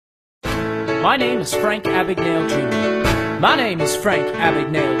My name is Frank Abagnale Jr. My name is Frank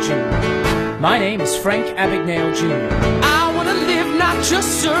Abagnale Jr. My name is Frank Abagnale Jr. I want to live, not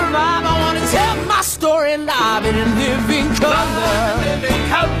just survive. I want to tell my story live and live in color.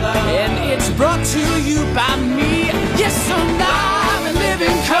 And it's brought to you by me. Yes, I'm live and live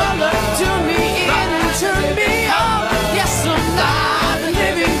in color. Tune me in and turn me on. Yes, I'm live and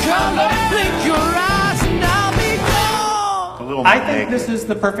live in color. Blink your eyes and I'll be gone. I think this is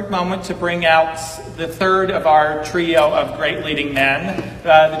the perfect moment to bring out the third of our trio of great leading men.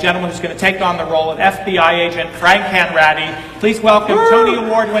 The gentleman who's going to take on the role of FBI agent Frank Hanratty. Please welcome Tony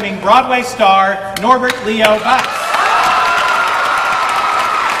Award-winning Broadway star Norbert Leo Butz.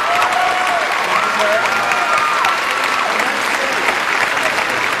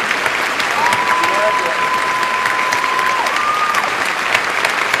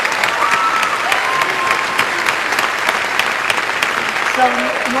 So,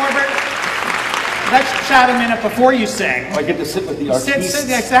 Norbert, let's chat a minute before you sing. I get to sit with the artists. Sit,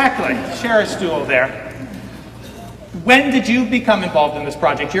 exactly. Share a stool there. When did you become involved in this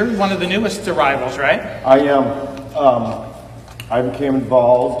project? You're one of the newest arrivals, right? I am. I became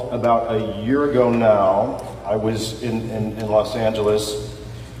involved about a year ago now. I was in Los Angeles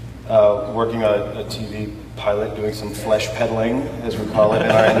working on a TV pilot, doing some flesh peddling, as we call it in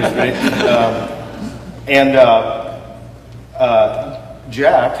our industry.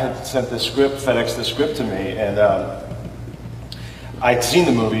 Jack had sent the script, FedEx the script to me, and I'd seen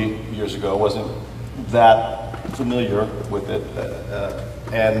the movie years ago, wasn't that familiar with it,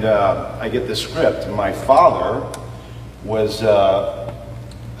 and I get the script. My father was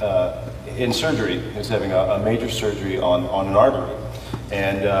in surgery. He was having a major surgery on an artery,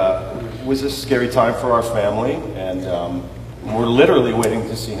 and it was a scary time for our family, and we're literally waiting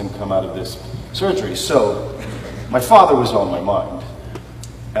to see him come out of this surgery. So my father was on my mind.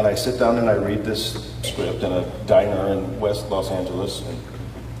 And I sit down and I read this script in a diner in West Los Angeles and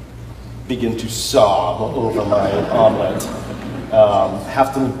begin to sob over my omelet.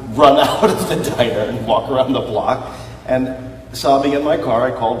 Have to run out of the diner and walk around the block. And sobbing in my car,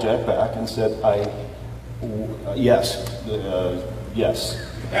 I called Jack back and said, yes.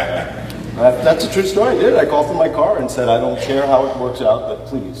 That's a true story, I did. I called from my car and said, I don't care how it works out, but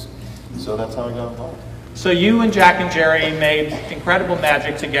please. So that's how I got involved. So you and Jack and Jerry made incredible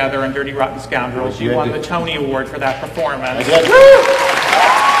magic together in Dirty Rotten Scoundrels. You won the Tony Award for that performance. I did.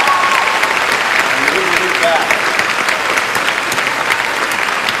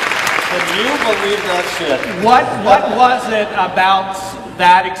 Can you believe that shit? What was it about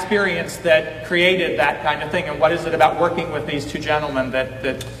that experience that created that kind of thing, and what is it about working with these two gentlemen that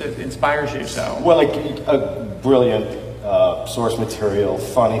inspires you so? Well, like a brilliant source material,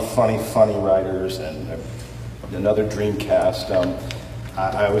 funny writers, and another dream cast.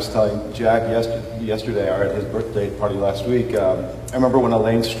 I was telling Jack yesterday, or at his birthday party last week, I remember when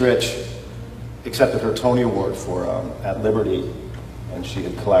Elaine Stritch accepted her Tony Award for At Liberty, and she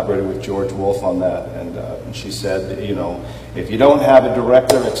had collaborated with George Wolfe on that, and she said, you know, if you don't have a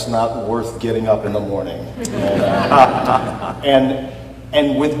director, it's not worth getting up in the morning.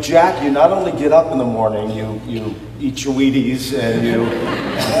 And with Jack, you not only get up in the morning, you eat your Wheaties and you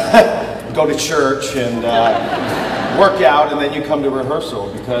go to church and work out, and then you come to rehearsal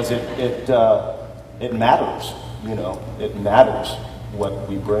because it matters, you know. It matters what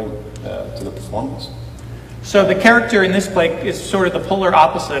we bring to the performance. So the character in this play is sort of the polar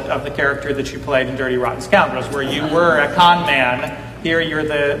opposite of the character that you played in Dirty Rotten Scoundrels, where you were a con man. Here you're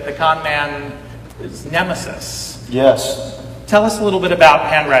the con man's nemesis. Yes. Tell us a little bit about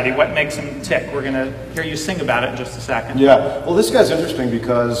Hanratty, what makes him tick. We're going to hear you sing about it in just a second. Yeah, well, this guy's interesting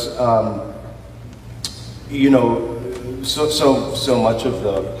because, you know, so much of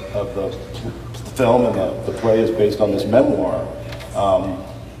the film and the play is based on this memoir.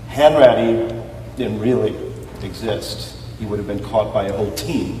 Hanratty didn't really exist. He would have been caught by a whole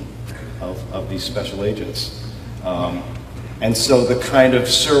team of these special agents. And so the kind of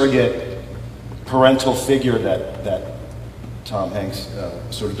surrogate parental figure that Tom Hanks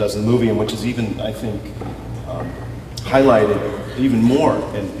sort of does in the movie, and which is even, I think, highlighted even more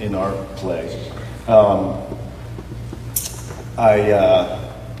in our play. I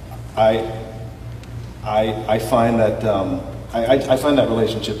find that I find that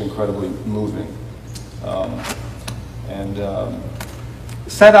relationship incredibly moving.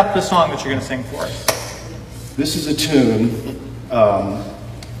 Set up the song that you're going to sing for us. This is a tune.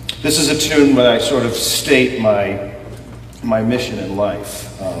 This is a tune where I sort of state my mission in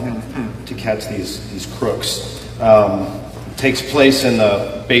life, to catch these crooks. Takes place in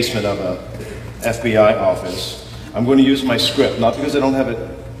the basement of a FBI office. I'm going to use my script, not because I don't have it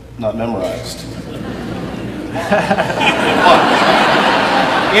not memorized.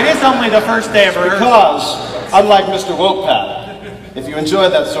 It is only the first day of rehearsal. Because, unlike Mr. Wopat, if you enjoy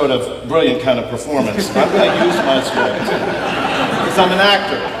that sort of brilliant kind of performance, I'm going to use my script. Because I'm an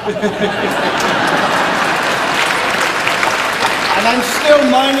actor. And I'm still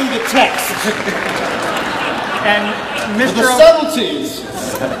mining the text. And The Mr. subtleties.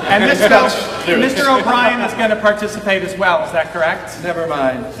 And Mr. O'Brien is going to participate as well, is that correct? Never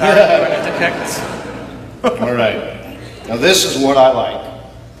mind. All right. Now this is what I like.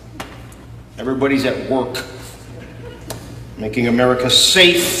 Everybody's at work, making America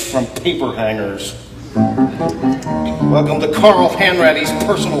safe from paper hangers. Welcome to Carl Hanratty's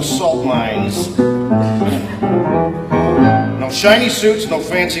personal salt mines. No shiny suits, no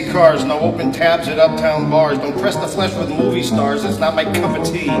fancy cars, no open tabs at uptown bars. Don't press the flesh with movie stars, it's not my cup of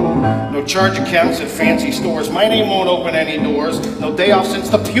tea. No charge accounts at fancy stores, my name won't open any doors. No day off since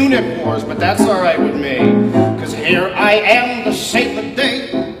the Punic Wars, but that's alright with me. Cause here I am to save the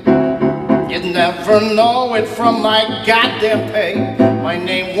day. You never know it from my goddamn pay. My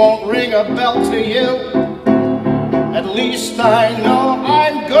name won't ring a bell to you. At least I know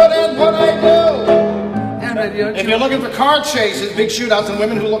I'm good at what I do. If you're looking for car chases, big shootouts, and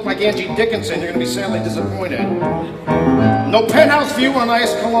women who look like Angie Dickinson, you're going to be sadly disappointed. No penthouse view on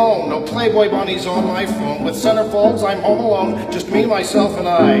ice cologne, no Playboy bunnies on my phone. With centerfolds, I'm home alone, just me, myself, and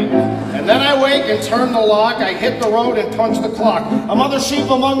I. And then I wake and turn the lock, I hit the road and punch the clock. A mother sheep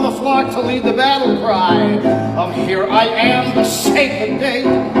among the flock to lead the battle cry. Here I am to save the day.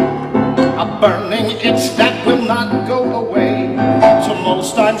 A burning itch that will not go away. To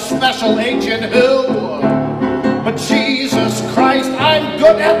most I'm Special Agent Who. But Jesus Christ, I'm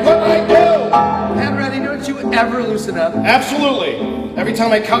good at what I do! Hanratty, don't you ever loosen up? Absolutely. Every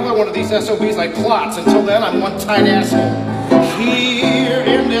time I cover one of these SOBs, I plots. Until then, I'm one tight asshole. Here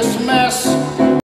in this